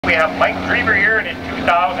we have Mike Drever here in his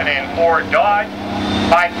 2004 Dodge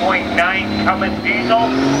 5.9 Cummins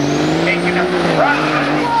diesel, taking a run.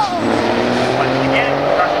 Once again,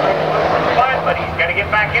 truck from fun, but he's got to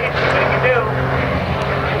get back in it, see what he can do.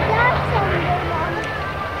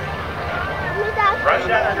 Runs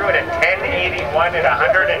down through it at 1081 at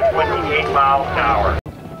 128 miles an hour.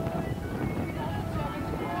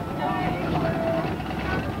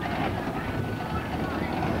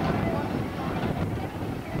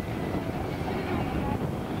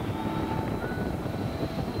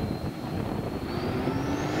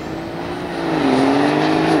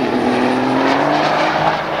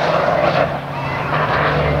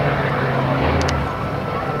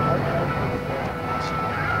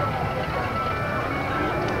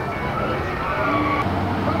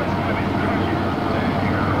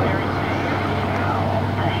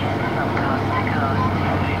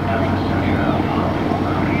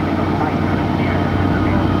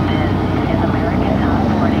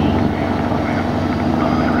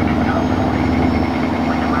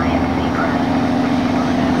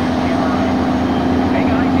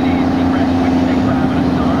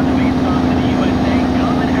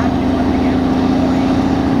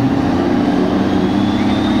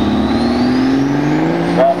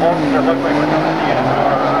 It looks like we're coming to the end of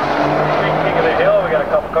our peak of the hill. We got a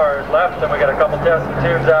couple cars left, and we got a couple tests and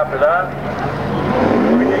tubes after that.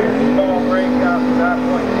 We take a small break after that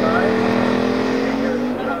point in time.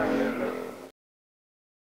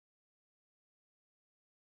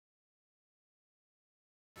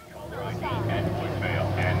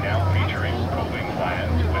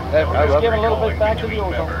 Just give a little bit back to the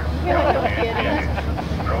old one.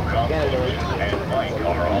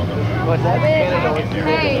 What's that? Canada was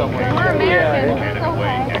Hey, we're Americans. It's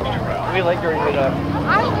okay. We like during it up.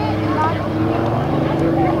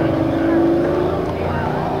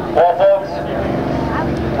 Well, folks,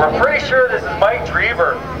 we're pretty sure this is Mike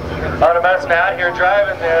Drever out of Matt here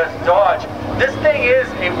driving this Dodge. This thing is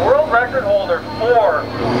a world record holder for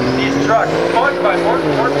these trucks. Sponsored by Ford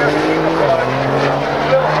products.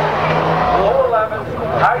 Low 11s,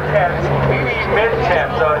 high 10s, maybe mid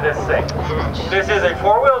 10s out of this thing. This is a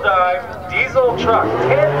four-wheel drive diesel truck,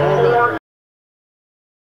 10-4